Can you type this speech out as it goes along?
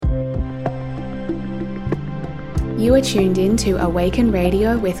You are tuned in to Awaken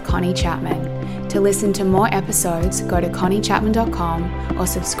Radio with Connie Chapman. To listen to more episodes, go to conniechapman.com or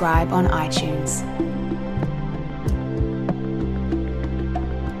subscribe on iTunes.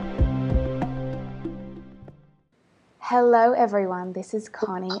 Hello everyone, this is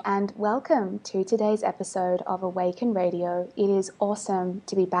Connie and welcome to today's episode of Awaken Radio. It is awesome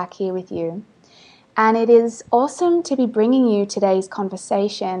to be back here with you. And it is awesome to be bringing you today's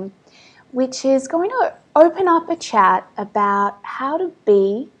conversation, which is going to open up a chat about how to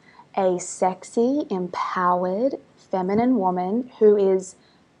be a sexy, empowered, feminine woman who is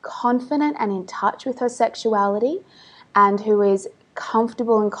confident and in touch with her sexuality and who is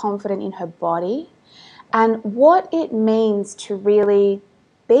comfortable and confident in her body, and what it means to really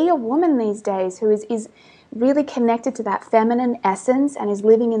be a woman these days who is really connected to that feminine essence and is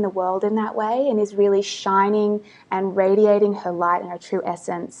living in the world in that way and is really shining and radiating her light and her true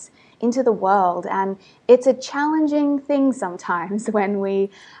essence into the world. And it's a challenging thing sometimes when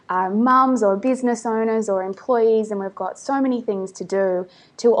we are mums or business owners or employees and we've got so many things to do,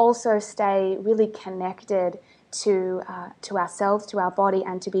 to also stay really connected to ourselves, to our body,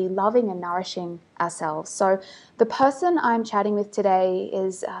 and to be loving and nourishing ourselves. So the person I'm chatting with today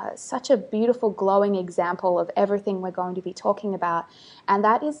is such a beautiful, glowing example of everything we're going to be talking about, and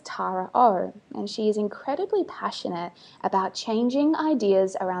that is Tara O. And she is incredibly passionate about changing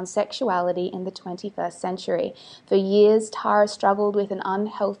ideas around sexuality in the 21st century. For years, Tara struggled with an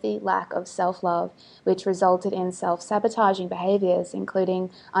unhealthy lack of self-love, which resulted in self-sabotaging behaviors, including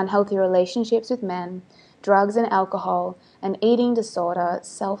unhealthy relationships with men, drugs and alcohol, an eating disorder,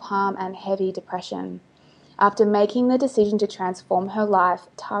 self-harm, and heavy depression. After making the decision to transform her life,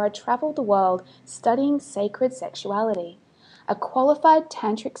 Tara traveled the world studying sacred sexuality. A qualified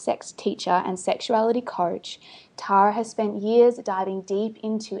tantric sex teacher and sexuality coach, Tara has spent years diving deep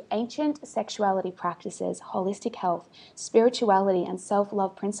into ancient sexuality practices, holistic health, spirituality, and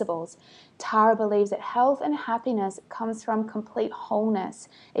self-love principles. Tara believes that health and happiness comes from complete wholeness,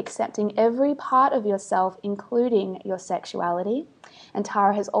 accepting every part of yourself, including your sexuality. And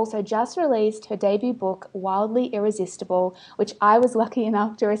Tara has also just released her debut book, Wildly Irresistible, which I was lucky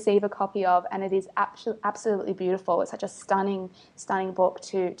enough to receive a copy of, and it is absolutely beautiful. It's such a stunning book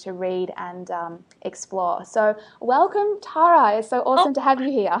to read and explore. So welcome, Tara. It's so awesome to have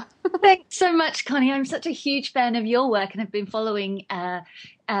you here. Thanks so much, Connie. I'm such a huge fan of your work and have been following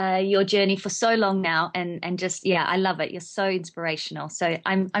your journey for so long now, and just I love it. You're so inspirational. So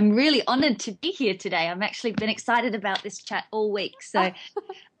I'm really honored to be here today. I've actually been excited about this chat all week. So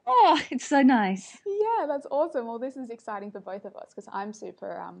it's so nice. Yeah, that's awesome. Well, this is exciting for both of us because I'm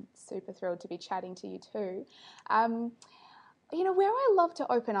super thrilled to be chatting to you too. Where I love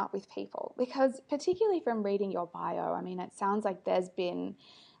to open up with people, because particularly from reading your bio, I mean, it sounds like there's been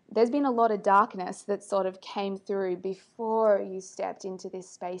a lot of darkness that sort of came through before you stepped into this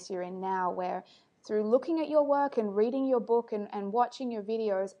space you're in now, where through looking at your work and reading your book and watching your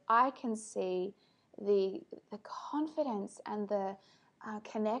videos, I can see the confidence and the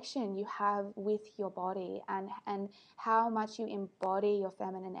connection you have with your body and how much you embody your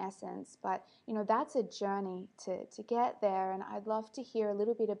feminine essence. But, that's a journey to get there. And I'd love to hear a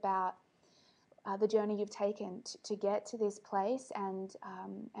little bit about the journey you've taken to get to this place and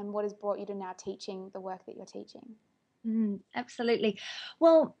what has brought you to now teaching the work that you're teaching. Absolutely.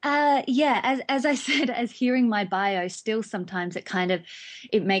 Well, as I said, as hearing my bio, still sometimes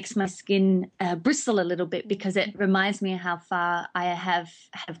it makes my skin bristle a little bit because it reminds me of how far I have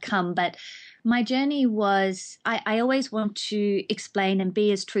come. But my journey was, I always want to explain and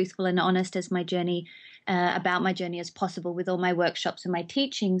be as truthful and honest as my journey about my journey as possible with all my workshops and my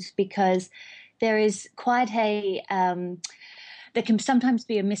teachings, because there is quite there can sometimes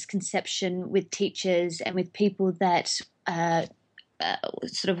be a misconception with teachers and with people that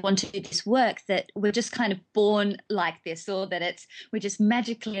sort of want to do this work, that we're just kind of born like this, or that we're just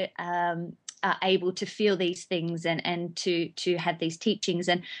magically are able to feel these things and to have these teachings.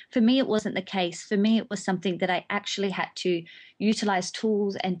 And for me, it wasn't the case. For me, it was something that I actually had to utilize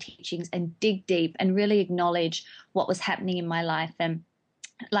tools and teachings and dig deep and really acknowledge what was happening in my life. And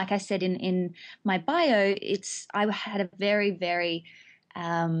like I said in my bio, I had a very, very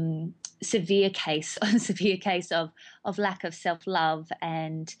severe case of lack of self-love,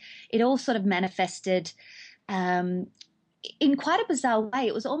 and it all sort of manifested in quite a bizarre way.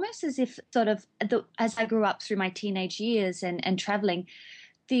 It was almost as if as I grew up through my teenage years and traveling,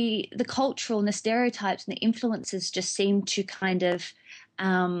 the cultural and the stereotypes and the influences just seemed to kind of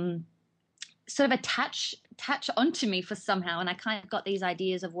sort of attach onto me for somehow. And I kind of got these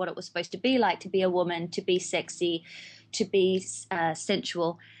ideas of what it was supposed to be like to be a woman, to be sexy, to be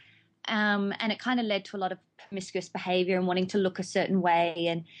sensual. And it kind of led to a lot of promiscuous behavior and wanting to look a certain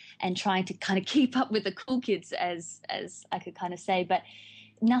way, and trying to kind of keep up with the cool kids, as I could kind of say. But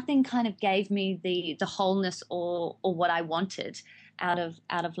nothing kind of gave me the wholeness or what I wanted out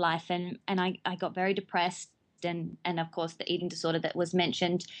of life. And I got very depressed, and of course the eating disorder that was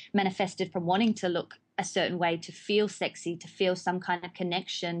mentioned manifested from wanting to look a certain way, to feel sexy, to feel some kind of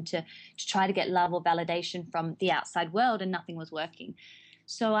connection, to try to get love or validation from the outside world, and nothing was working.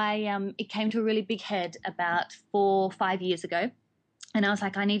 So it came to a really big head about 4 or 5 years ago, and I was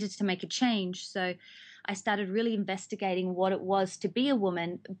like, I needed to make a change. So I started really investigating what it was to be a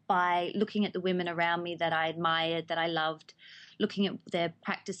woman by looking at the women around me that I admired, that I loved, looking at their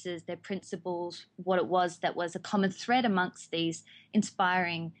practices, their principles, what it was that was a common thread amongst these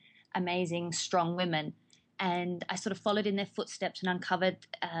inspiring, amazing, strong women. And I sort of followed in their footsteps and uncovered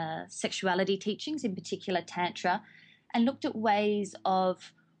sexuality teachings, in particular Tantra, and looked at ways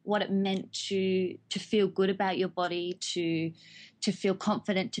of what it meant to feel good about your body, to feel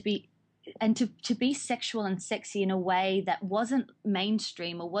confident, to be sexual and sexy in a way that wasn't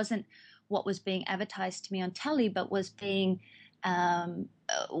mainstream or wasn't what was being advertised to me on telly, but was being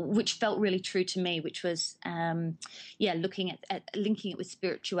which felt really true to me, which was looking at linking it with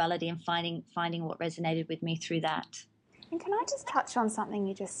spirituality and finding what resonated with me through that. And can I just touch on something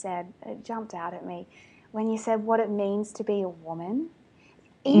you just said? It jumped out at me when you said what it means to be a woman.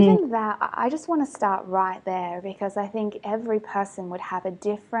 Even that, I just want to start right there, because I think every person would have a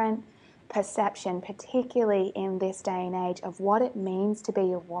different perception, particularly in this day and age, of what it means to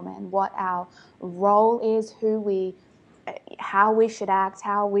be a woman, what our role is, how we should act,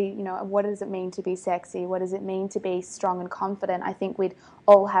 what does it mean to be sexy, what does it mean to be strong and confident. I think we'd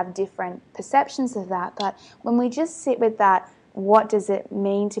all have different perceptions of that. But when we just sit with that, what does it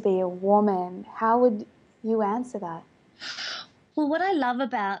mean to be a woman, how would you answer that? Well, what I love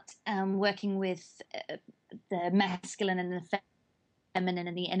about working with the masculine and the feminine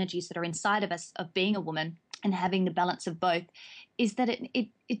and the energies that are inside of us, of being a woman and having the balance of both, is that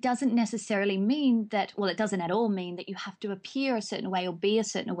it doesn't necessarily mean that, well, it doesn't at all mean that you have to appear a certain way or be a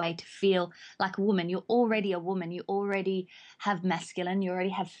certain way to feel like a woman. You're already a woman. You already have masculine. You already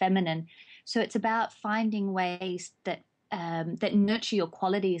have feminine. So it's about finding ways that that nurture your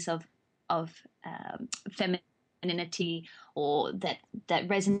qualities of femininity, or that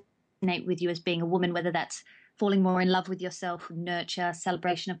resonate with you as being a woman, whether that's falling more in love with yourself, nurture,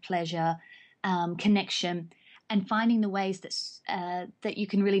 celebration of pleasure, connection, and finding the ways that you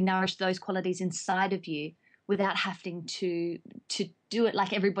can really nourish those qualities inside of you without having to do it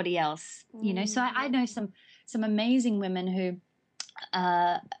like everybody else. So I know some amazing women who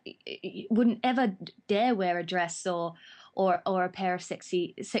wouldn't ever dare wear a dress or a pair of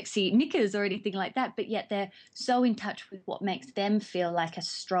sexy knickers or anything like that, but yet they're so in touch with what makes them feel like a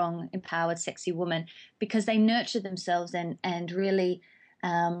strong, empowered, sexy woman, because they nurture themselves and really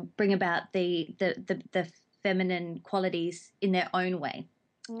bring about the feminine qualities in their own way.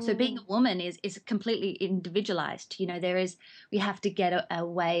 So being a woman is completely individualized. We have to get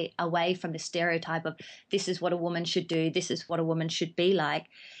away from the stereotype of this is what a woman should do, this is what a woman should be like.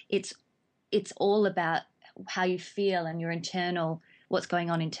 It's all about how you feel and your internal, what's going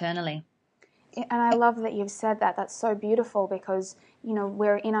on internally. And I love that you've said that. That's so beautiful, because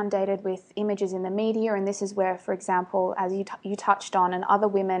we're inundated with images in the media, and this is where, for example, as you touched on, and other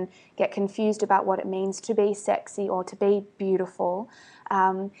women get confused about what it means to be sexy or to be beautiful.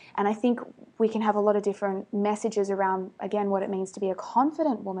 And I think we can have a lot of different messages around, again, what it means to be a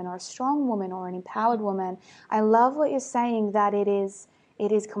confident woman or a strong woman or an empowered woman. I love what you're saying, that it is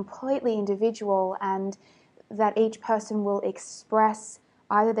completely individual, and that each person will express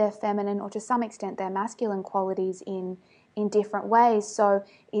either their feminine or to some extent their masculine qualities in different ways. So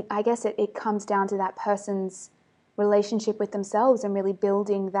I guess it comes down to that person's relationship with themselves and really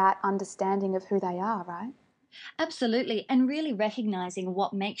building that understanding of who they are, right? Absolutely. And really recognizing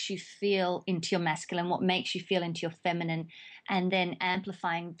what makes you feel into your masculine, what makes you feel into your feminine, and then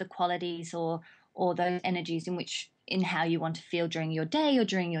amplifying the qualities or those energies in how you want to feel during your day or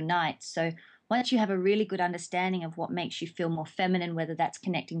during your night. So once you have a really good understanding of what makes you feel more feminine, whether that's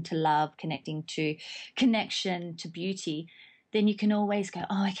connecting to love, connecting to connection, to beauty, then you can always go,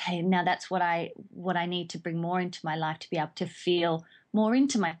 oh, okay, now that's what I need to bring more into my life to be able to feel more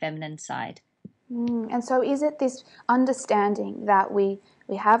into my feminine side. And so is it this understanding that we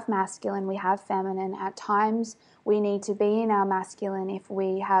have masculine, we have feminine, at times we need to be in our masculine if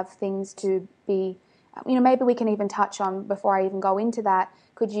we have things to be, maybe we can even touch on, before I even go into that,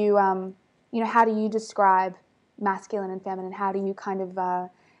 could you, how do you describe masculine and feminine? How do you kind of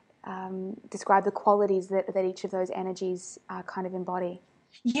describe the qualities that each of those energies kind of embody?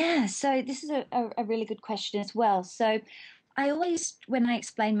 Yeah, so this is a really good question as well. So I always, when I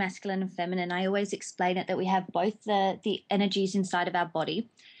explain masculine and feminine, I always explain it that we have both the energies inside of our body,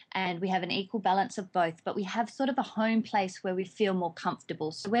 and we have an equal balance of both, but we have sort of a home place where we feel more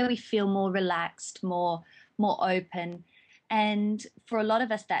comfortable. So where we feel more relaxed, more open. And for a lot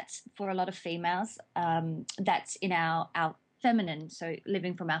of us, that's for a lot of females, that's in our feminine, so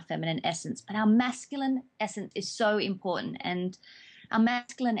living from our feminine essence. But our masculine essence is so important. And our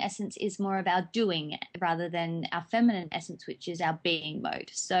masculine essence is more of our doing rather than our feminine essence, which is our being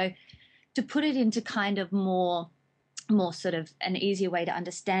mode. So to put it into kind of more sort of an easier way to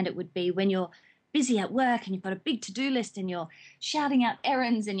understand it would be when you're busy at work and you've got a big to-do list and you're shouting out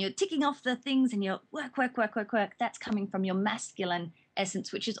errands and you're ticking off the things and you're work. That's coming from your masculine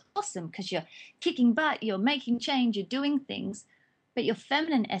essence, which is awesome because you're kicking butt, you're making change, you're doing things. But your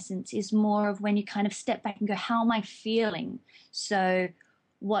feminine essence is more of when you kind of step back and go, how am I feeling? So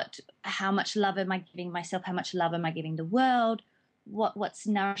how much love am I giving myself? How much love am I giving the world? What's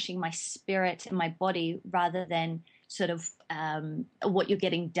nourishing my spirit and my body rather than sort of what you're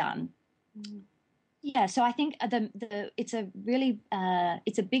getting done. Mm. Yeah, so I think it's a really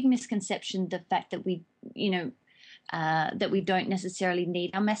it's a big misconception, the fact that that we don't necessarily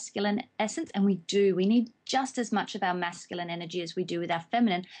need our masculine essence, and we do. We need just as much of our masculine energy as we do with our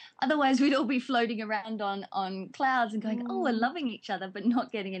feminine. Otherwise, we'd all be floating around on clouds and going, "Oh, we're loving each other," but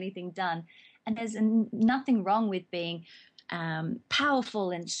not getting anything done. And there's nothing wrong with being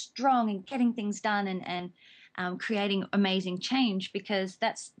powerful and strong and getting things done and creating amazing change, because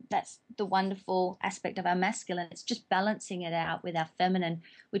that's the wonderful aspect of our masculine. It's just balancing it out with our feminine,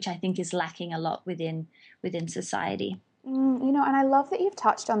 which I think is lacking a lot within society. And I love that you've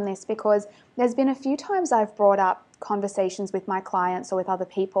touched on this, because there's been a few times I've brought up conversations with my clients or with other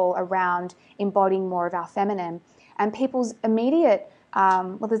people around embodying more of our feminine, and people's immediate,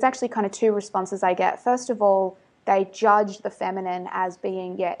 there's actually kind of two responses I get. First of all, they judge the feminine as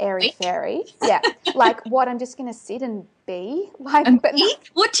being, airy-fairy. Yeah, like, what, I'm just going to sit and be? Like,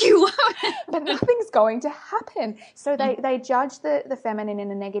 what do you want? But nothing's going to happen. So they judge the feminine in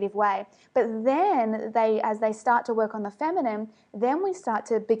a negative way. But then as they start to work on the feminine, then we start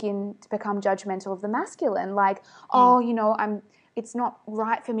to begin to become judgmental of the masculine. Like, it's not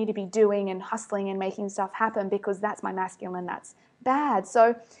right for me to be doing and hustling and making stuff happen because that's my masculine, that's bad.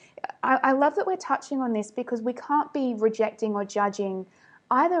 So I love that we're touching on this, because we can't be rejecting or judging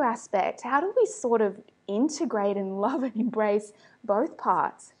either aspect. How do we sort of integrate and love and embrace both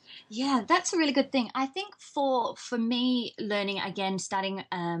parts? Yeah, that's a really good thing. I think for me, learning again, starting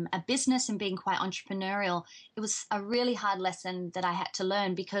a business and being quite entrepreneurial, it was a really hard lesson that I had to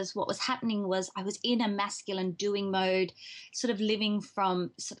learn, because what was happening was I was in a masculine doing mode, sort of living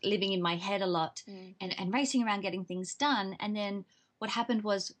in my head a lot, and racing around getting things done. And then what happened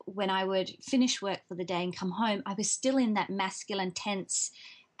was, when I would finish work for the day and come home, I was still in that masculine tense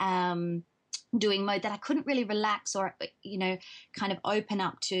doing mode, that I couldn't really relax or kind of open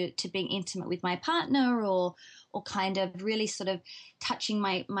up to being intimate with my partner, or kind of really sort of touching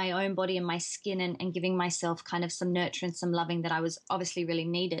my own body and my skin, and giving myself kind of some nurture and some loving that I was obviously really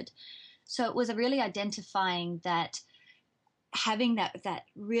needed. So it was a really identifying that, having that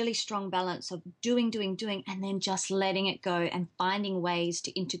really strong balance of doing, and then just letting it go and finding ways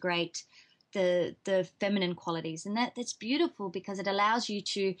to integrate the feminine qualities. And that's beautiful, because it allows you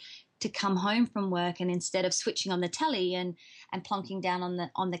to come home from work, and instead of switching on the telly and plonking down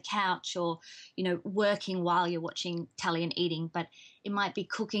on the couch, or working while you're watching telly and eating, but it might be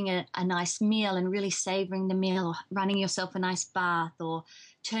cooking a nice meal and really savoring the meal, or running yourself a nice bath, or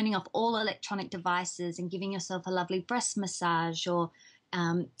turning off all electronic devices and giving yourself a lovely breast massage, or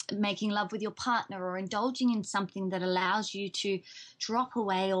making love with your partner, or indulging in something that allows you to drop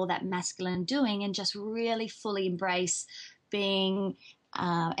away all that masculine doing and just really fully embrace being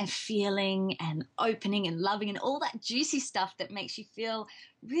and feeling and opening and loving and all that juicy stuff that makes you feel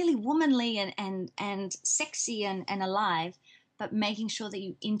really womanly and sexy and alive, but making sure that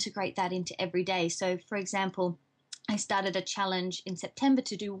you integrate that into every day. So, for example, I started a challenge in September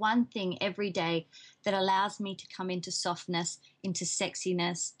to do one thing every day that allows me to come into softness, into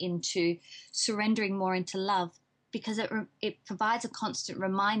sexiness, into surrendering more into love, because it provides a constant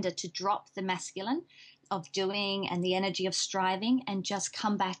reminder to drop the masculine of doing and the energy of striving, and just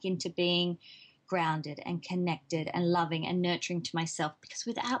come back into being grounded and connected and loving and nurturing to myself, because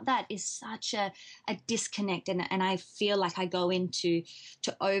without that is such a disconnect, and I feel like I go into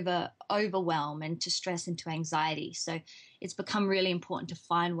overwhelm and to stress and to anxiety. So it's become really important to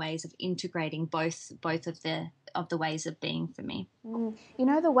find ways of integrating both of the ways of being for me.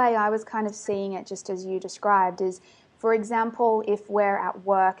 The way I was kind of seeing it, just as you described, is For example, if we're at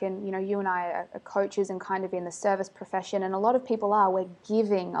work and, you and I are coaches and kind of in the service profession, and a lot of people we're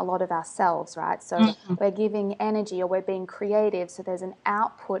giving a lot of ourselves, right? So we're giving energy, or we're being creative. So there's an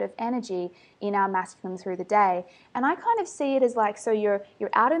output of energy in our masculine through the day. And I kind of see it as like, so you're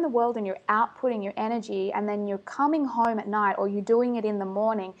out in the world and you're outputting your energy, and then you're coming home at night, or you're doing it in the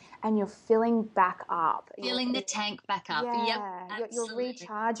morning, and you're filling back up. Filling the tank back up. Yeah, Yep, you're absolutely.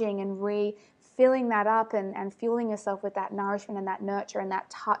 recharging and filling that up, and fueling yourself with that nourishment and that nurture and that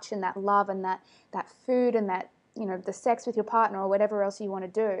touch and that love and that food and that, the sex with your partner or whatever else you want to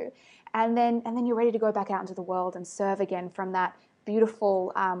do. And then you're ready to go back out into the world and serve again from that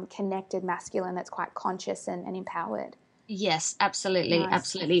beautiful, connected masculine that's quite conscious and empowered. Yes, absolutely. Nice.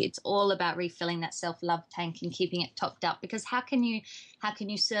 Absolutely. It's all about refilling that self-love tank and keeping it topped up, because how can you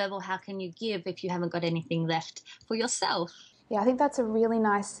serve, or how can you give if you haven't got anything left for yourself? Yeah, I think that's a really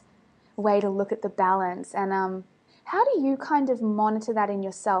nice way to look at the balance. And how do you kind of monitor that in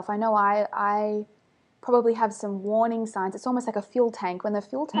yourself? I know I probably have some warning signs. It's almost like a fuel tank. When the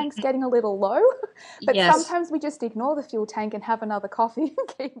fuel tank's getting a little low, but Yes. sometimes we just ignore the fuel tank and have another coffee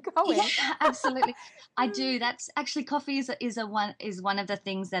and keep going. Yeah, absolutely. I do. That's actually, coffee is one of the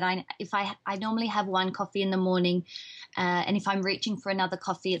things that I normally have one coffee in the morning, and if I'm reaching for another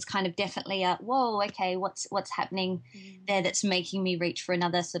coffee, it's kind of definitely a whoa, okay, what's happening there that's making me reach for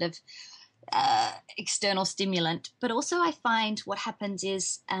another sort of external stimulant. But also, I find what happens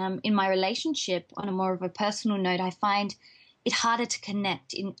is, in my relationship, on a more of a personal note, I find it harder to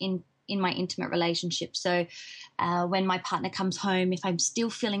connect in my intimate relationship. So when my partner comes home, if I'm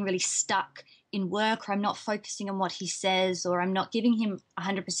still feeling really stuck in work, or I'm not focusing on what he says, or I'm not giving him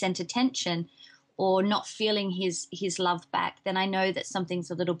 100% attention, or not feeling his love back, then I know that something's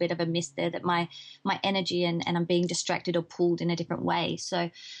a little bit of a miss there, that my energy and I'm being distracted or pulled in a different way.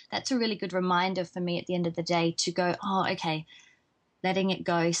 So that's a really good reminder for me at the end of the day to go, oh, okay, letting it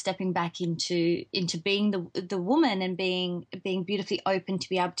go, stepping back into being the woman, and being beautifully open to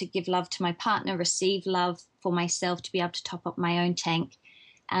be able to give love to my partner, receive love for myself, to be able to top up my own tank.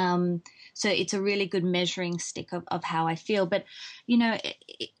 So it's a really good measuring stick of how I feel. But,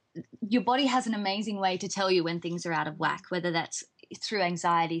 your body has an amazing way to tell you when things are out of whack, whether that's through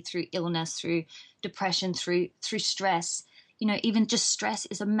anxiety, through illness, through depression, through stress. Even just stress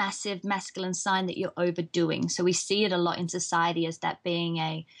is a massive masculine sign that you're overdoing. So we see it a lot in society as that being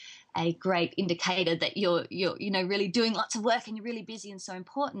a great indicator that you're really doing lots of work and you're really busy and so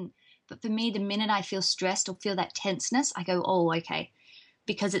important. But for me, the minute I feel stressed or feel that tenseness, I go, oh, okay.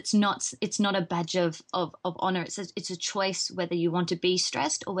 Because it's not a badge of honor. It's a choice whether you want to be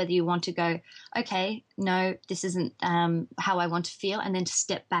stressed or whether you want to go, okay, no, this isn't how I want to feel, and then to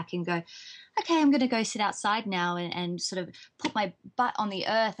step back and go, okay, I'm going to go sit outside now and sort of put my butt on the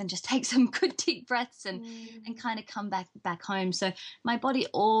earth and just take some good deep breaths and kind of come back home. So my body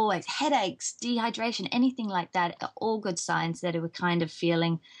always, headaches, dehydration, anything like that, are all good signs that it were kind of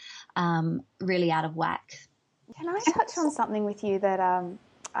feeling really out of whack. Can I touch on something with you that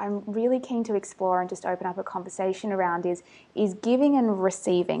I'm really keen to explore and just open up a conversation around is giving and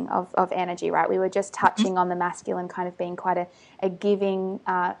receiving of energy, right? We were just touching on the masculine kind of being quite a giving,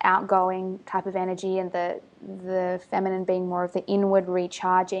 outgoing type of energy, and the feminine being more of the inward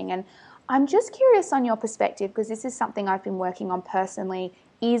recharging. And I'm just curious on your perspective, because this is something I've been working on personally,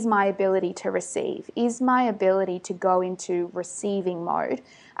 is my ability to receive, is my ability to go into receiving mode.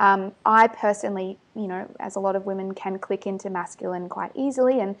 I personally, as a lot of women, can click into masculine quite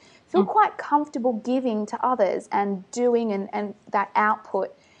easily and feel quite comfortable giving to others and doing and that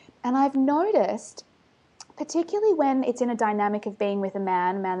output. And I've noticed, particularly when it's in a dynamic of being with a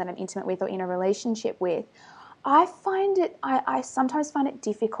man that I'm intimate with or in a relationship with, I sometimes find it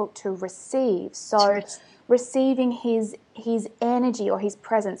difficult to receive. So receiving his energy or his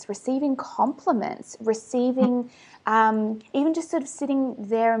presence, receiving compliments, receiving even just sort of sitting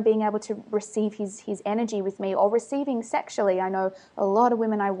there and being able to receive his energy with me, or receiving sexually. I know a lot of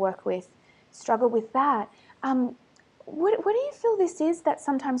women I work with struggle with that. What do you feel this is that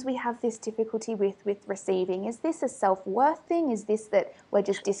sometimes we have this difficulty with receiving? Is this a self-worth thing? Is this that we're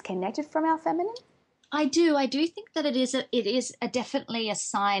just disconnected from our feminine? I do think that it is definitely a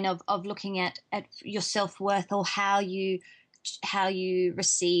sign of looking at your self-worth, or how you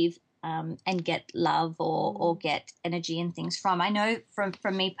receive and get love or get energy and things from. I know from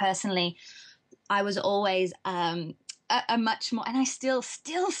me personally, I was always a much more, and I still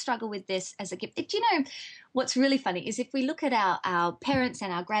struggle with this as a gift. Do you know what's really funny is, if we look at our parents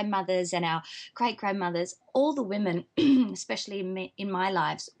and our grandmothers and our great grandmothers, all the women, especially in my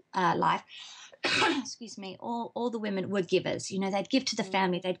life, excuse me, all the women were givers. They'd give to the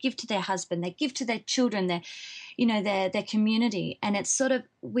family, they'd give to their husband, they'd give to their children. their community. And it's sort of,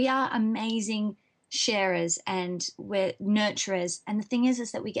 we are amazing sharers and we're nurturers. And the thing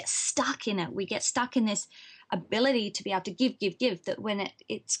is that we get stuck in it. We get stuck in this ability to be able to give, that when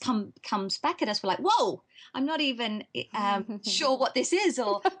comes back at us, we're like, whoa, I'm not even sure what this is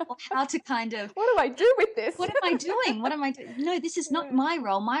or how to kind of, what do I do with this? What am I doing? No, this is not my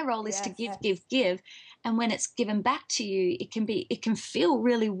role. My role is to give. And when it's given back to you, it can feel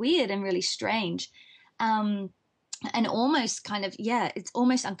really weird and really strange. And almost kind of, it's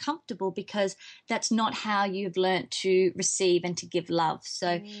almost uncomfortable because that's not how you've learned to receive and to give love.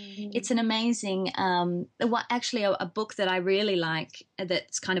 So it's an amazing, actually a book that I really like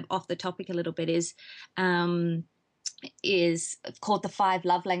that's kind of off the topic a little bit is called The 5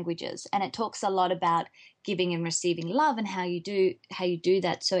 Love Languages. And it talks a lot about giving and receiving love and how you do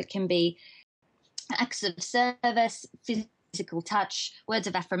that. So it can be acts of service, physical touch, words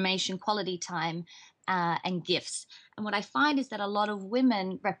of affirmation, quality time, and gifts. And what I find is that a lot of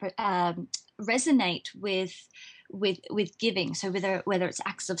women resonate with giving. So whether it's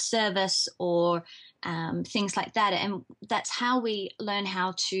acts of service or things like that, and that's how we learn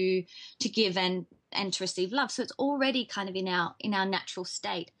how to give and to receive love. So it's already kind of in our natural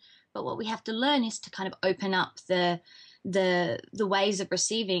state. But what we have to learn is to kind of open up the ways of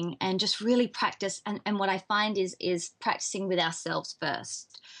receiving and just really practice. And what I find is practicing with ourselves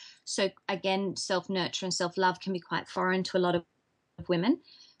first. So again, self-nurture and self-love can be quite foreign to a lot of women.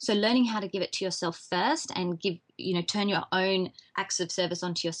 So learning how to give it to yourself first and turn your own acts of service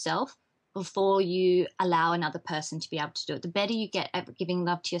onto yourself before you allow another person to be able to do it. The better you get at giving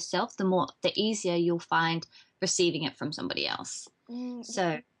love to yourself, the easier you'll find receiving it from somebody else.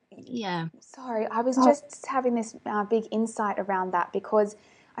 So, yeah. Sorry, I was just having this big insight around that because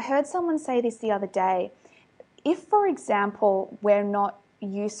I heard someone say this the other day. If, for example, we're not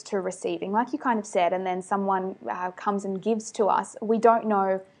used to receiving, like you kind of said, and then someone comes and gives to us, we don't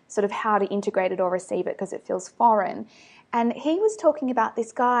know sort of how to integrate it or receive it because it feels foreign. And he was talking about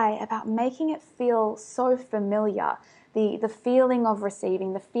this guy, about making it feel so familiar, the feeling of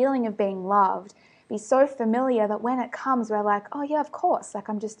receiving, the feeling of being loved, be so familiar that when it comes, we're like, oh yeah, of course, like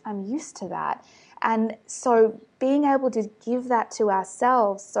I'm used to that. And so being able to give that to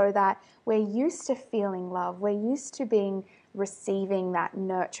ourselves so that we're used to feeling love, we're used to receiving that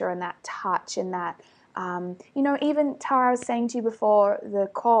nurture and that touch and that, even Tara, I was saying to you before the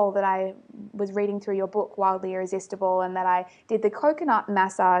call that I was reading through your book, Wildly Irresistible, and that I did the coconut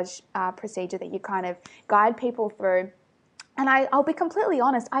massage procedure that you kind of guide people through. And I'll be completely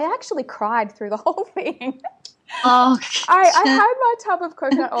honest, I actually cried through the whole thing. Oh, I had my tub of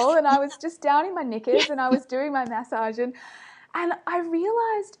coconut oil and I was just down in my knickers and I was doing my massage and I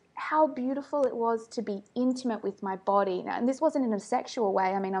realized how beautiful it was to be intimate with my body. Now, and this wasn't in a sexual way.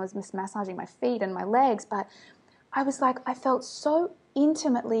 I mean, I was massaging my feet and my legs, but I was like, I felt so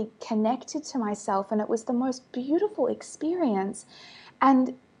intimately connected to myself and it was the most beautiful experience.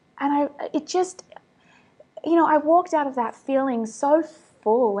 And I walked out of that feeling so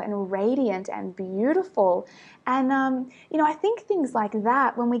full and radiant and beautiful. And, I think things like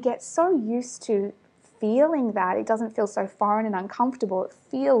that, when we get so used to feeling that, it doesn't feel so foreign and uncomfortable, it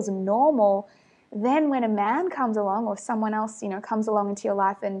feels normal. Then when a man comes along or someone else, comes along into your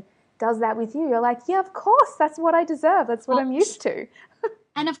life and does that with you, you're like, yeah, of course, that's what I deserve. That's what I'm used to.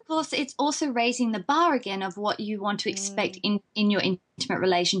 And of course, it's also raising the bar again of what you want to expect in your intimate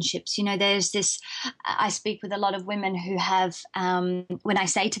relationships. There's this, I speak with a lot of women who have, when I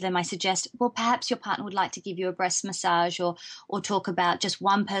say to them, I suggest, well, perhaps your partner would like to give you a breast massage or talk about just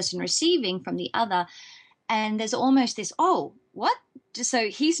one person receiving from the other. And there's almost this, oh, what? So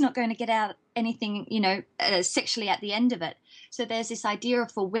he's not going to get out anything, sexually at the end of it. So there's this idea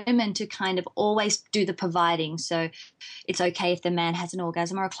for women to kind of always do the providing. So it's okay if the man has an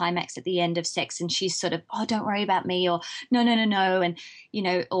orgasm or a climax at the end of sex and she's sort of, oh, don't worry about me, or no. And,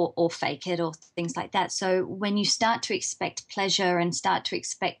 or fake it or things like that. So when you start to expect pleasure and start to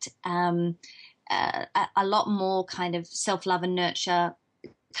expect a lot more kind of self-love and nurture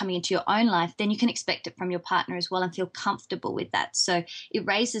coming into your own life, then you can expect it from your partner as well and feel comfortable with that. So it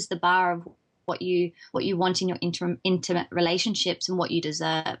raises the bar of what you want in your intimate relationships and what you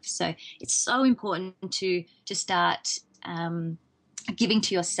deserve. So it's so important to start giving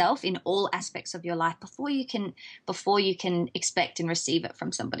to yourself in all aspects of your life before you can expect and receive it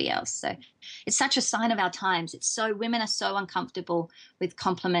from somebody else. So it's such a sign of our times. Women are so uncomfortable with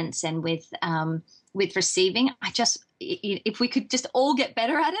compliments and with receiving. If we could just all get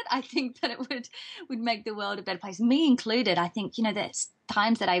better at it, I think that it would make the world a better place, me included. I think, there's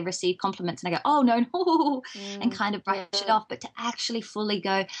times that I receive compliments and I go, oh, no, and kind of brush it off. But to actually fully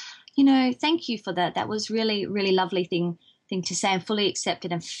go, Thank you for that. That was really, really lovely thing to say, and fully accept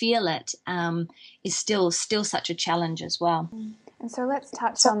it and feel it is still such a challenge as well. And so let's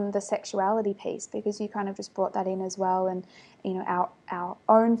touch on the sexuality piece, because you kind of just brought that in as well, and our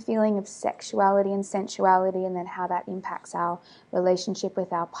own feeling of sexuality and sensuality, and then how that impacts our relationship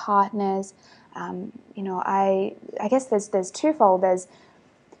with our partners. I guess there's twofold.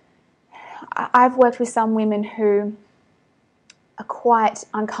 I've worked with some women who are quite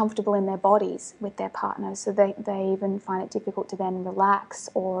uncomfortable in their bodies with their partners, so they even find it difficult to then relax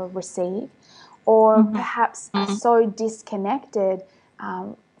or receive, or perhaps are so disconnected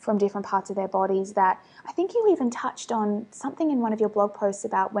from different parts of their bodies that I think you even touched on something in one of your blog posts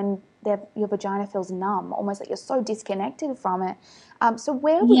about when your vagina feels numb, almost like you're so disconnected from it. So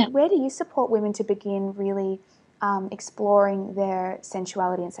where do you support women to begin really exploring their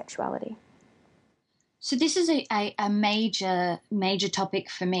sensuality and sexuality? So this is a major topic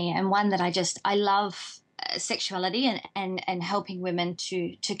for me, and one that I love sexuality and helping women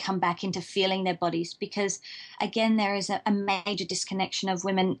to come back into feeling their bodies, because again there is a major disconnection of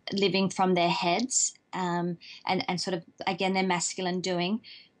women living from their heads and sort of again their masculine doing,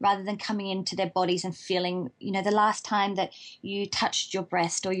 rather than coming into their bodies and feeling, the last time that you touched your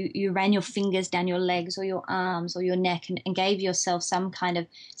breast, or you ran your fingers down your legs or your arms or your neck and gave yourself some kind of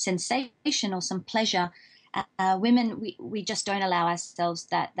sensation or some pleasure. Women, we just don't allow ourselves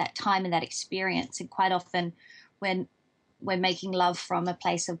that time and that experience. And quite often when we're making love from a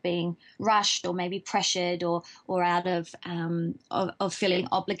place of being rushed or maybe pressured or out of feeling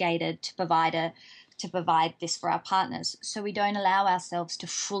obligated to provide this for our partners. So we don't allow ourselves to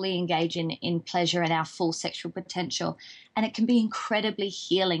fully engage in pleasure and our full sexual potential. And it can be incredibly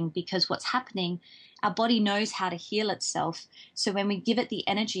healing, because what's happening, our body knows how to heal itself. So when we give it the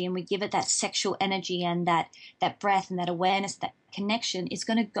energy and we give it that sexual energy and that breath and that awareness, that connection, is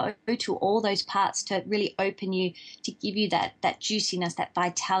going to go to all those parts to really open you, to give you that juiciness, that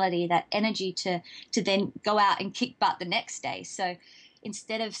vitality, that energy to then go out and kick butt the next day. So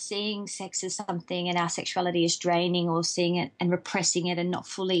instead of seeing sex as something and our sexuality as draining, or seeing it and repressing it and not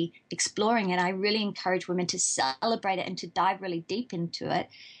fully exploring it, I really encourage women to celebrate it and to dive really deep into it.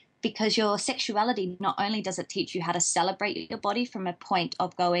 Because your sexuality, not only does it teach you how to celebrate your body from a point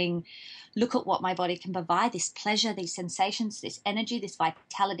of going, look at what my body can provide, this pleasure, these sensations, this energy, this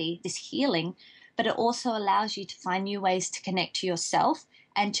vitality, this healing, but it also allows you to find new ways to connect to yourself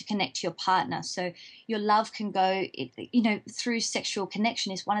and to connect to your partner. So your love can go, through sexual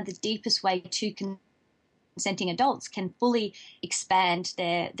connection is one of the deepest way to consenting adults can fully expand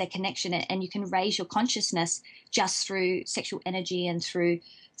their connection, and you can raise your consciousness just through sexual energy and through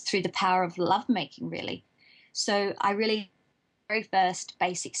the power of lovemaking, really. So I really, very first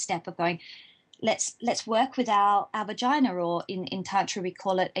basic step of going, let's work with our vagina, or in Tantra we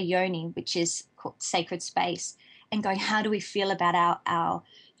call it a yoni, which is called sacred space, and going, how do we feel about our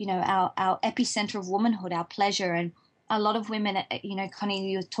epicenter of womanhood, our pleasure. And a lot of women, Connie,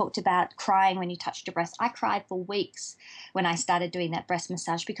 you talked about crying when you touched your breast. I cried for weeks when I started doing that breast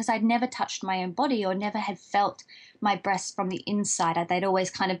massage, because I'd never touched my own body or never had felt my breasts from the inside. They'd always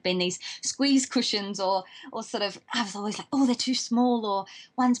kind of been these squeeze cushions, or sort of, I was always like, oh, they're too small, or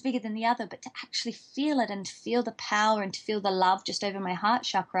one's bigger than the other. But to actually feel it and feel the power and to feel the love just over my heart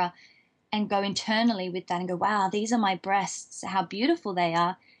chakra, and go internally with that and go, wow, these are my breasts, how beautiful they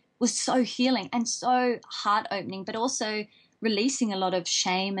are, was so healing and so heart opening, but also releasing a lot of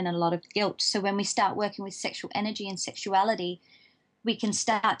shame and a lot of guilt. So when we start working with sexual energy and sexuality, we can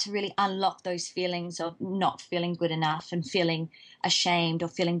start to really unlock those feelings of not feeling good enough and feeling ashamed or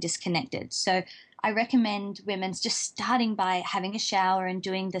feeling disconnected. So I recommend women just starting by having a shower and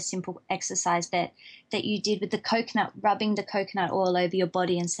doing the simple exercise that you did with the coconut, rubbing the coconut oil over your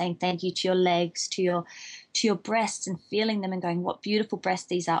body and saying thank you to your legs, to your breasts, and feeling them and going, what beautiful breasts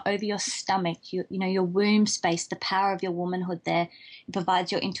these are, over your stomach, your womb space, the power of your womanhood there. It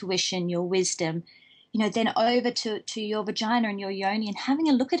provides your intuition, your wisdom. Then over to your vagina and your yoni, and having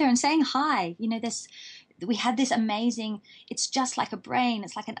a look at her and saying hi. We have this amazing, it's just like a brain,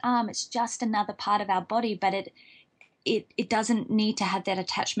 it's like an arm, it's just another part of our body, but it doesn't need to have that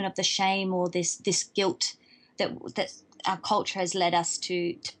attachment of the shame or this guilt that our culture has led us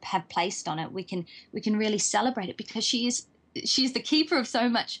to have placed on it. We can really celebrate it, because she's the keeper of so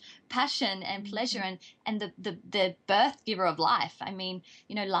much passion and pleasure, and the birth giver of life. I mean,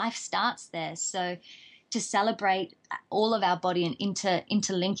 life starts there. So to celebrate all of our body and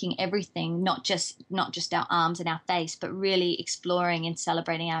interlinking everything, not just our arms and our face, but really exploring and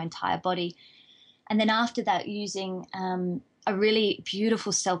celebrating our entire body. And then after that, using a really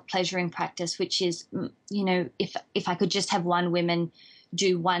beautiful self-pleasuring practice, which is, if I could just have one woman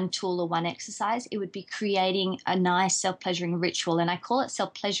do one tool or one exercise. It would be creating a nice self-pleasuring ritual. And I call it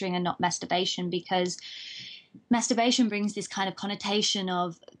self-pleasuring and not masturbation, because masturbation brings this kind of connotation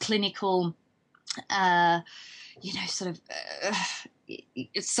of clinical,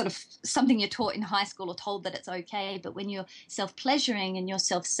 it's sort of something you're taught in high school or told that it's okay. But when you're self-pleasuring and you're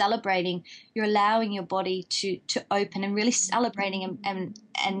self-celebrating, you're allowing your body to open and really celebrating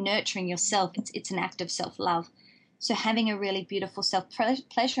and nurturing yourself. It's an act of self-love. So having a really beautiful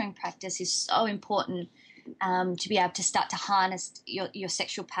self-pleasuring practice is so important, to be able to start to harness your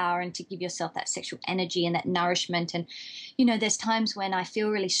sexual power and to give yourself that sexual energy and that nourishment. And, there's times when I feel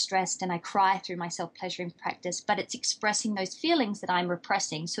really stressed and I cry through my self-pleasuring practice, but it's expressing those feelings that I'm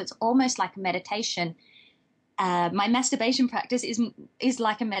repressing. So it's almost like a meditation. My masturbation practice is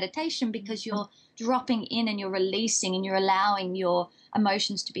like a meditation, because you're dropping in and you're releasing and you're allowing your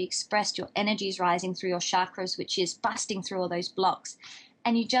emotions to be expressed. Your energy is rising through your chakras, which is busting through all those blocks.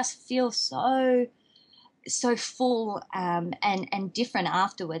 And you just feel so full and different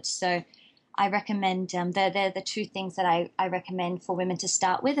afterwards. So I recommend, they're the two things that I recommend for women to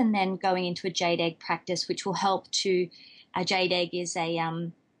start with, and then going into a jade egg practice, which will help to. A jade egg is a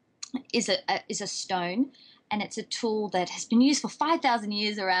stone, and it's a tool that has been used for 5,000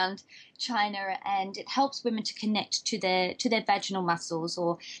 years around China, and it helps women to connect to their vaginal muscles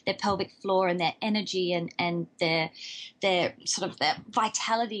or their pelvic floor and their energy and their sort of their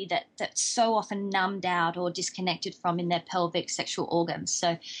vitality that's so often numbed out or disconnected from in their pelvic sexual organs.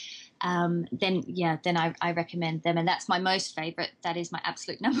 So then I recommend them, and that's my most favorite. That is my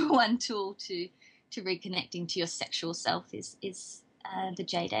absolute number one tool to reconnecting to your sexual self is the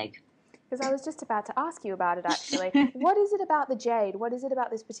jade egg. Because I was just about to ask you about it, actually. What is it about the jade? What is it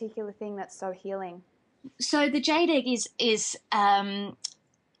about this particular thing that's so healing? So the jade egg is it's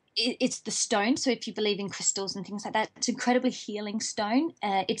the stone. So if you believe in crystals and things like that, it's an incredibly healing stone.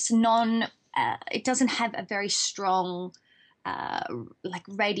 It doesn't have a very strong like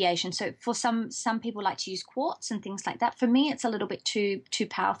radiation. So for some people like to use quartz and things like that. For me, it's a little bit too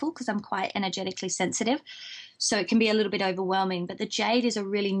powerful because I'm quite energetically sensitive. So it can be a little bit overwhelming. But the jade is a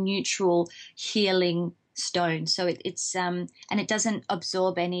really neutral, healing stone. So it's and it doesn't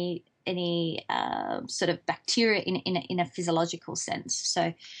absorb any sort of bacteria in a physiological sense.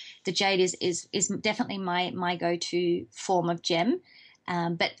 So the jade is definitely my go-to form of gem.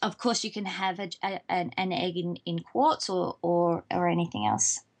 But of course, you can have an egg in quartz or anything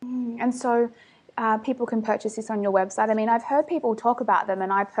else. And so people can purchase this on your website. I mean, I've heard people talk about them,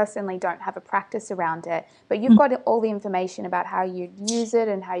 and I personally don't have a practice around it. But you've got all the information about how you use it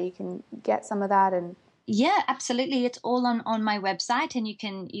and how you can get some of that. And yeah, absolutely. It's all on my website, and you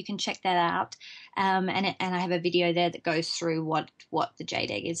can check that out. And I have a video there that goes through what the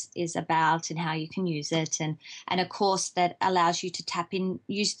jade egg is about and how you can use it, and a course that allows you to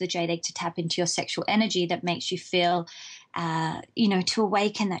use the jade egg to tap into your sexual energy that makes you feel, to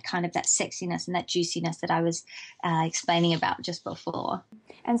awaken that kind of that sexiness and that juiciness that I was explaining about just before.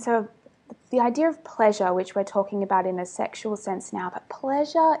 And so the idea of pleasure, which we're talking about in a sexual sense now, but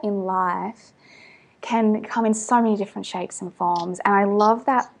pleasure in life can come in so many different shapes and forms. And I love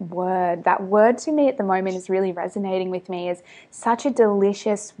that word. That word to me at the moment is really resonating with me as such a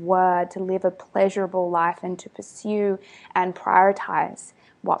delicious word to live a pleasurable life and to pursue and prioritize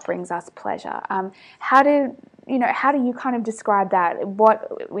what brings us pleasure. How do you kind of describe that? In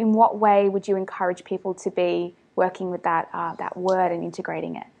what way would you encourage people to be working with that word and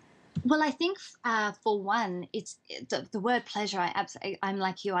integrating it? Well, I think for one, it's the word pleasure. I'm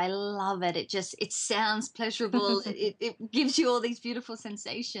like you. I love it. It sounds pleasurable. it gives you all these beautiful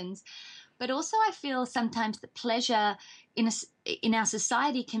sensations. But also, I feel sometimes that pleasure in our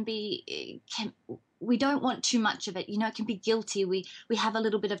society we don't want too much of it. It can be guilty. We have a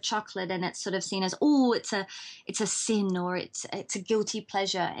little bit of chocolate, and it's sort of seen as, it's a sin, or it's a guilty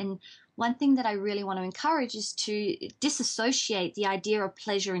pleasure. And one thing that I really want to encourage is to disassociate the idea of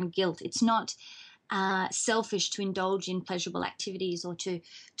pleasure and guilt. It's not selfish to indulge in pleasurable activities, or to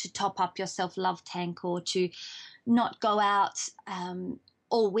top up your self-love tank, or to not go out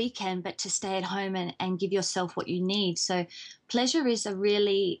all weekend, but to stay at home and give yourself what you need. So pleasure is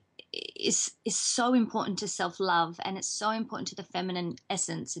so important to self-love, and it's so important to the feminine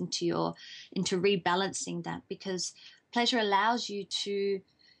essence, into rebalancing that, because pleasure allows you to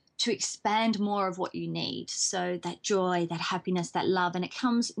expand more of what you need. So that joy, that happiness, that love, and it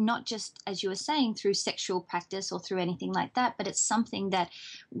comes not just, as you were saying, through sexual practice or through anything like that, but it's something that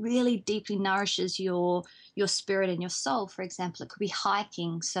really deeply nourishes your spirit and your soul. For example, it could be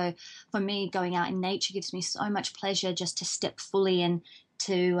hiking. So for me, going out in nature gives me so much pleasure, just to step fully and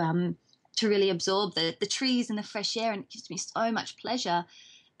to really absorb the trees and the fresh air, and it gives me so much pleasure,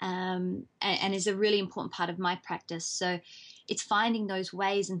 and is a really important part of my practice. So it's finding those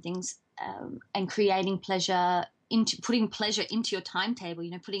ways and things, and creating pleasure, into putting pleasure into your timetable,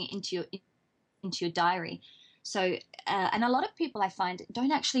 putting it into your diary. So, and a lot of people I find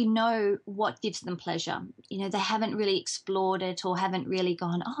don't actually know what gives them pleasure. They haven't really explored it, or haven't really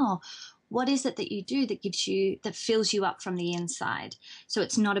gone, oh, what is it that you do that fills you up from the inside? So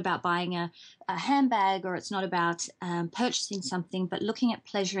it's not about buying a handbag, or it's not about purchasing something, but looking at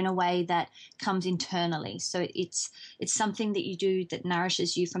pleasure in a way that comes internally. So it's something that you do that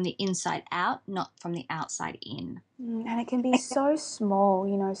nourishes you from the inside out, not from the outside in. And it can be so small,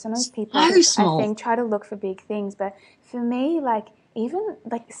 sometimes people, So small. I think, try to look for big things, but for me, like, even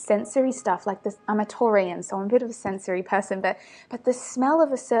like sensory stuff, like this, I'm a Taurian, so I'm a bit of a sensory person, but the smell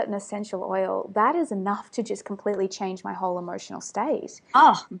of a certain essential oil, that is enough to just completely change my whole emotional state.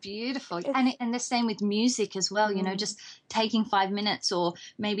 Oh, beautiful. And the same with music as well, just taking 5 minutes, or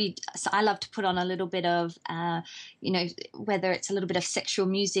maybe, so I love to put on a little bit of, whether it's a little bit of sexual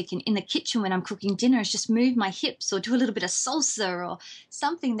music in the kitchen when I'm cooking dinner, is just move my hips, or do a little bit of salsa, or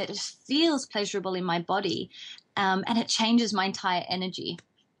something that just feels pleasurable in my body. And it changes my entire energy.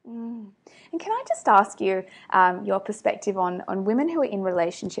 And can I just ask you your perspective on women who are in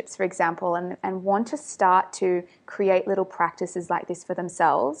relationships, for example, and want to start to create little practices like this for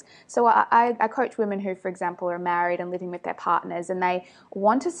themselves? So I coach women who, for example, are married and living with their partners, and they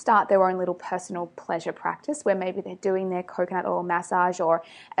want to start their own little personal pleasure practice where maybe they're doing their coconut oil massage, or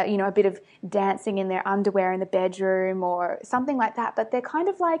a bit of dancing in their underwear in the bedroom or something like that. But they're kind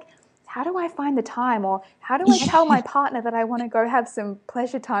of like, how do I find the time, or how do I tell my partner that I want to go have some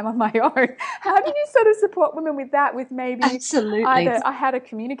pleasure time on my own? How do you sort of support women with that, with maybe Absolutely. either how to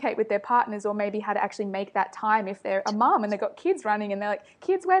communicate with their partners, or maybe how to actually make that time if they're a mum and they've got kids running and they're like,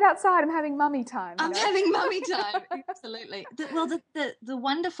 kids, wait outside, I'm having mummy time. I'm having mummy time. Absolutely. The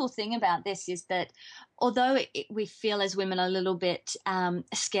wonderful thing about this is that although we feel as women a little bit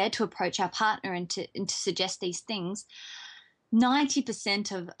scared to approach our partner and to suggest these things,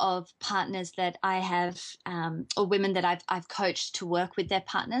 90% of partners that I have, or women that I've coached to work with their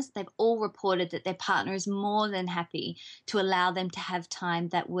partners, they've all reported that their partner is more than happy to allow them to have time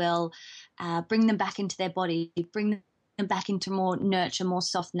that will bring them back into their body, bring them back into more nurture, more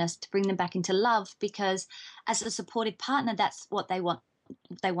softness, to bring them back into love. Because as a supportive partner, that's what they want.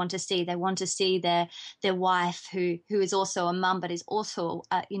 They want to see. They want to see their wife, who is also a mum, but is also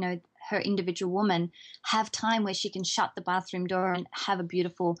her individual woman, have time where she can shut the bathroom door and have a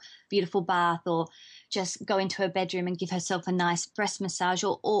beautiful bath, or just go into her bedroom and give herself a nice breast massage,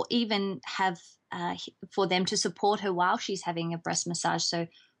 or even have for them to support her while she's having a breast massage. So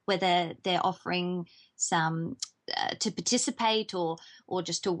whether they're offering some to participate, or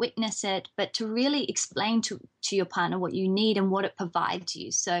just to witness it, but to really explain to your partner what you need and what it provides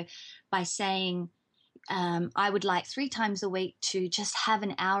you. So by saying, I would like 3 times a week to just have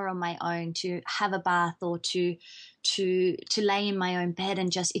an hour on my own, to have a bath, or to lay in my own bed, and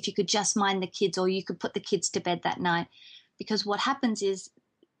just, if you could just mind the kids, or you could put the kids to bed that night. Because what happens is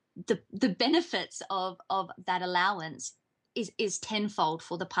the benefits of that allowance is tenfold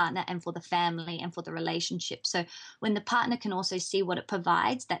for the partner and for the family and for the relationship. So when the partner can also see what it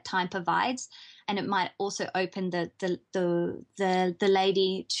provides, that time provides, and it might also open the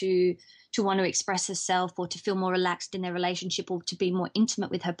lady to want to express herself, or to feel more relaxed in their relationship, or to be more intimate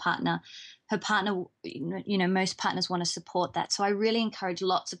with her partner. Her partner, most partners want to support that. So I really encourage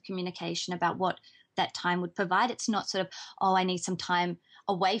lots of communication about what that time would provide. It's not sort of, oh, I need some time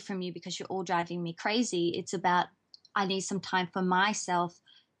away from you because you're all driving me crazy. It's about, I need some time for myself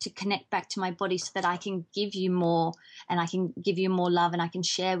to connect back to my body, so that I can give you more, and I can give you more love, and I can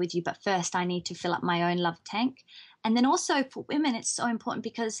share with you. But first I need to fill up my own love tank. And then also for women, it's so important,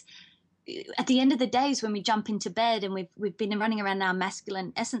 because at the end of the days, when we jump into bed and we've been running around our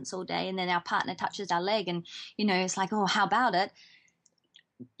masculine essence all day, and then our partner touches our leg, and it's like, oh, how about it?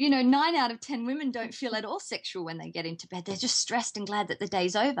 9 out of 10 women don't feel at all sexual when they get into bed. They're just stressed and glad that the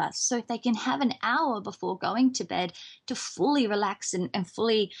day's over. So if they can have an hour before going to bed to fully relax and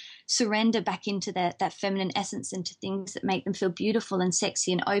fully surrender back into that feminine essence, into things that make them feel beautiful and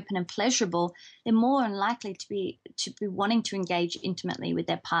sexy and open and pleasurable, they're more unlikely to be wanting to engage intimately with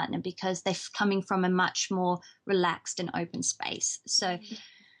their partner, because they're coming from a much more relaxed and open space. So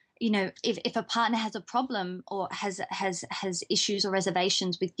if a partner has a problem, or has issues or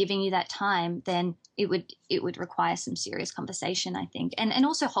reservations with giving you that time, then it would require some serious conversation, I think, and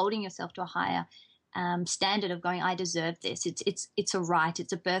also holding yourself to a higher standard of going, I deserve this. It's a right.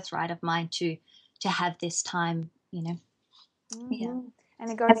 It's a birthright of mine to have this time. Mm-hmm. Yeah.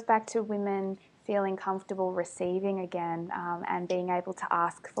 And it goes back to women feeling comfortable receiving again, and being able to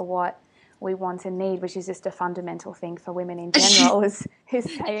ask for what we want and need, which is just a fundamental thing for women in general, is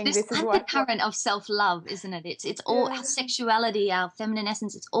saying this is what undercurrent of self-love, isn't it? It's all our sexuality, our feminine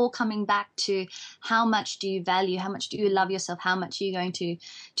essence. It's all coming back to how much do you value, how much do you love yourself, how much are you going to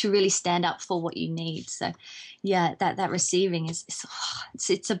really stand up for what you need. So, yeah, that receiving is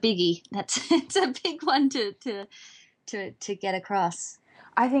it's a biggie. It's a big one to get across.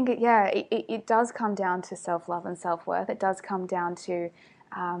 I think it does come down to self-love and self-worth. It does come down to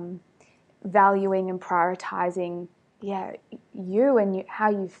valuing and prioritizing you and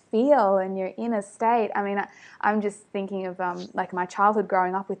how you feel and your inner state. I mean, I'm just thinking of like my childhood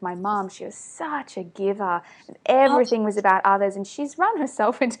growing up with my mom. She was such a giver. Everything was about others, and she's run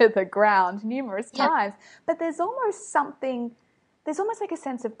herself into the ground numerous times. But there's almost like a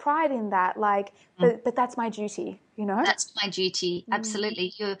sense of pride in that, like, but that's my duty, you know? That's my duty,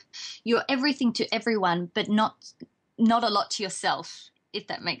 absolutely. You're everything to everyone, but not a lot to yourself, if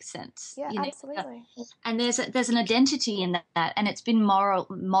that makes sense. Yeah, absolutely. And there's an identity in that, and it's been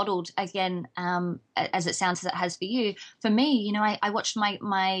modeled again, as it sounds as it has for you. For me, you know, I watched my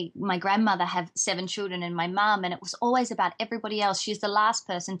grandmother have 7 children and my mum, and it was always about everybody else. She's the last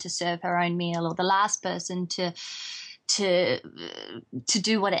person to serve her own meal, or the last person to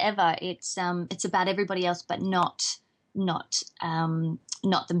do whatever. It's about everybody else, but not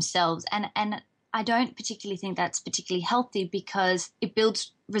themselves. And I don't particularly think that's particularly healthy, because it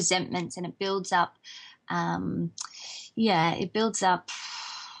builds resentments and it builds up, it builds up,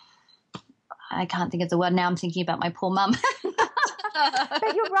 I can't think of the word now, I'm thinking about my poor mum.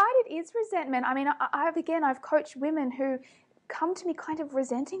 But you're right, it is resentment. I mean, I've coached women who come to me kind of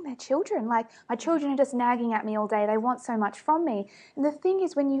resenting their children. Like, my children are just nagging at me all day. They want so much from me. And the thing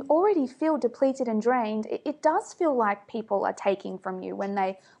is, when you already feel depleted and drained, it does feel like people are taking from you when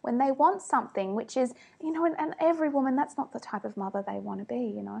they want something, which is, you know, and every woman, that's not the type of mother they want to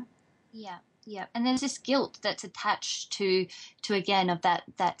be, you know? Yeah. Yeah. And there's this guilt that's attached to again, of that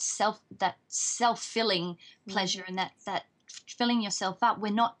self-filling pleasure, and that filling yourself up.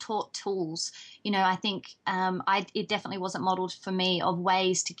 We're not taught tools. You know, I think it definitely wasn't modeled for me of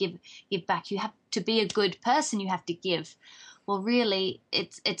ways to give back. You have to be a good person, you have to give. Well, really,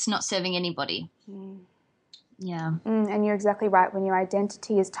 it's not serving anybody. Yeah. And you're exactly right, when your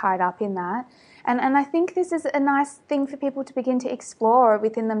identity is tied up in that. And I think this is a nice thing for people to begin to explore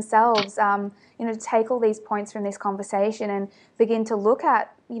within themselves, you know, to take all these points from this conversation and begin to look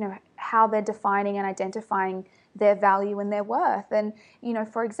at, you know, how they're defining and identifying their value and their worth. And, you know,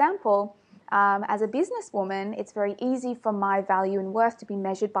 for example, as a businesswoman, it's very easy for my value and worth to be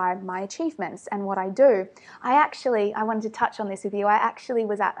measured by my achievements and what I do. I wanted to touch on this with you. I actually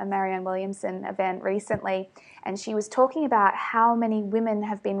was at a Marianne Williamson event recently, and she was talking about how many women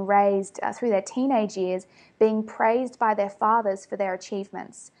have been raised through their teenage years being praised by their fathers for their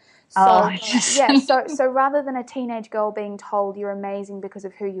achievements. So, so rather than a teenage girl being told you're amazing because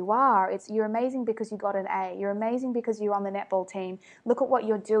of who you are, it's you're amazing because you got an A, you're amazing because you're on the netball team, look at what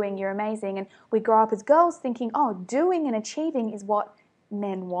you're doing, you're amazing. And we grow up as girls thinking, oh, doing and achieving is what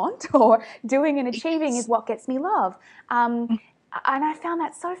men want, or doing and achieving is what gets me love. And I found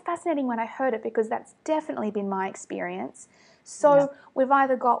that so fascinating when I heard it, because that's definitely been my experience. So we've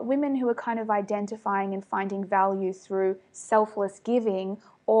either got women who are kind of identifying and finding value through selfless giving,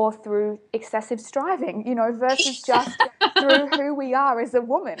 or through excessive striving, you know, versus just through who we are as a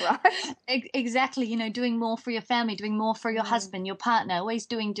woman, right? Exactly. You know, doing more for your family, doing more for your husband, your partner, always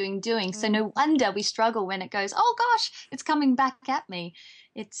doing. So no wonder we struggle when it goes, oh gosh, it's coming back at me.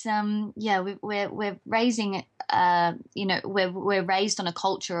 It's we're raising you know, we're raised on a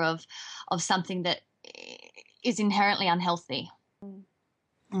culture of something that is inherently unhealthy.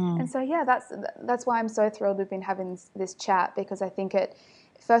 And so that's why I'm so thrilled we've been having this chat, because I think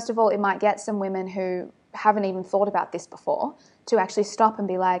first of all, it might get some women who haven't even thought about this before to actually stop and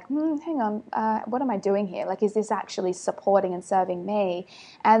be like, hang on, what am I doing here? Like, is this actually supporting and serving me?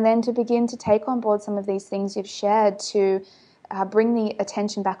 And then to begin to take on board some of these things you've shared to bring the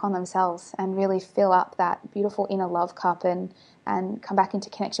attention back on themselves and really fill up that beautiful inner love cup and come back into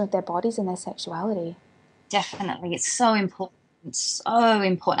connection with their bodies and their sexuality. Definitely. It's so important. It's so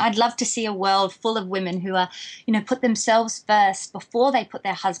important. I'd love to see a world full of women who are, you know, put themselves first before they put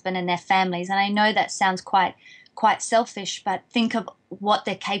their husband and their families. And I know that sounds quite selfish, but think of what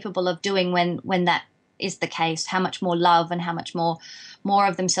they're capable of doing when that is the case. How much more love and how much more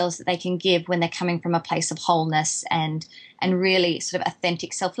of themselves that they can give when they're coming from a place of wholeness and really sort of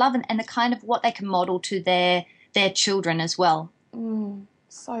authentic self-love, and the kind of what they can model to their children as well.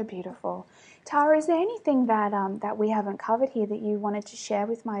 So beautiful. Tara, is there anything that that we haven't covered here that you wanted to share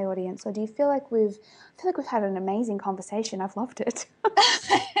with my audience, or do you feel like we've had an amazing conversation? I've loved it.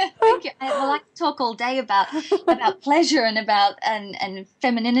 Thank you. Well, I could talk all day about pleasure and about and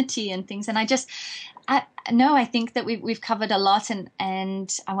femininity and things, and I no, I think that we've covered a lot, and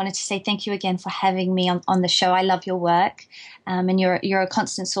I wanted to say thank you again for having me on the show. I love your work, and you're a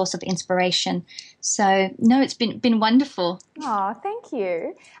constant source of inspiration. So no, it's been wonderful. Oh, thank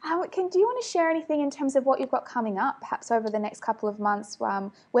you. Do you want to share anything in terms of what you've got coming up, perhaps over the next couple of months,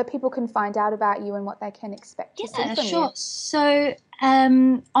 where people can find out about you and what they can expect to see from Sure. you? So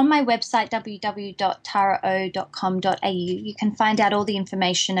on my website, www.tarao.com.au, you can find out all the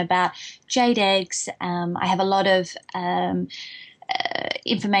information about jade eggs. I have a lot of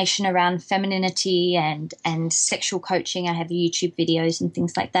information around femininity and sexual coaching. I have YouTube videos and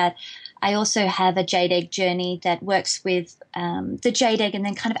things like that. I also have a jade egg journey that works with the jade egg and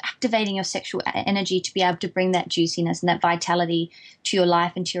then kind of activating your sexual energy to be able to bring that juiciness and that vitality to your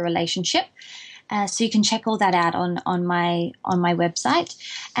life and to your relationship. So you can check all that out on my website.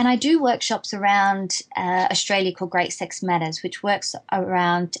 And I do workshops around Australia called Great Sex Matters, which works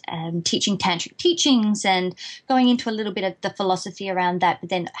around teaching tantric teachings and going into a little bit of the philosophy around that, but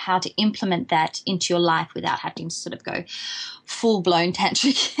then how to implement that into your life without having to sort of go full-blown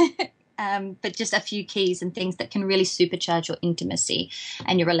tantric. But just a few keys and things that can really supercharge your intimacy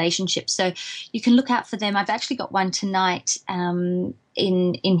and your relationship. So you can look out for them. I've actually got one tonight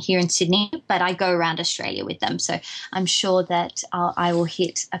in here in Sydney, but I go around Australia with them. So I'm sure that I will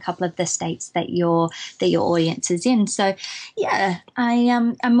hit a couple of the states that your audience is in. So yeah,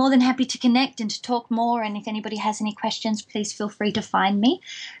 I'm more than happy to connect and to talk more. And if anybody has any questions, please feel free to find me.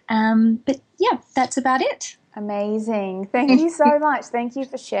 But yeah, that's about it. Amazing. Thank you so much. Thank you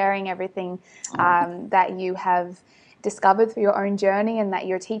for sharing everything that you have discovered through your own journey and that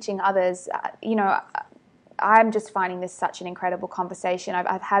you're teaching others. I'm just finding this such an incredible conversation.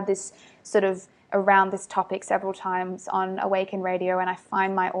 I've had this sort of around this topic several times on Awaken Radio, and I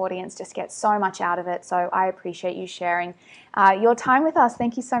find my audience just gets so much out of it. So I appreciate you sharing your time with us.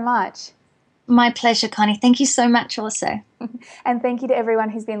 Thank you so much. My pleasure, Connie. Thank you so much also. And thank you to everyone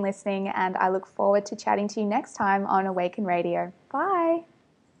who's been listening, and I look forward to chatting to you next time on Awaken Radio. Bye.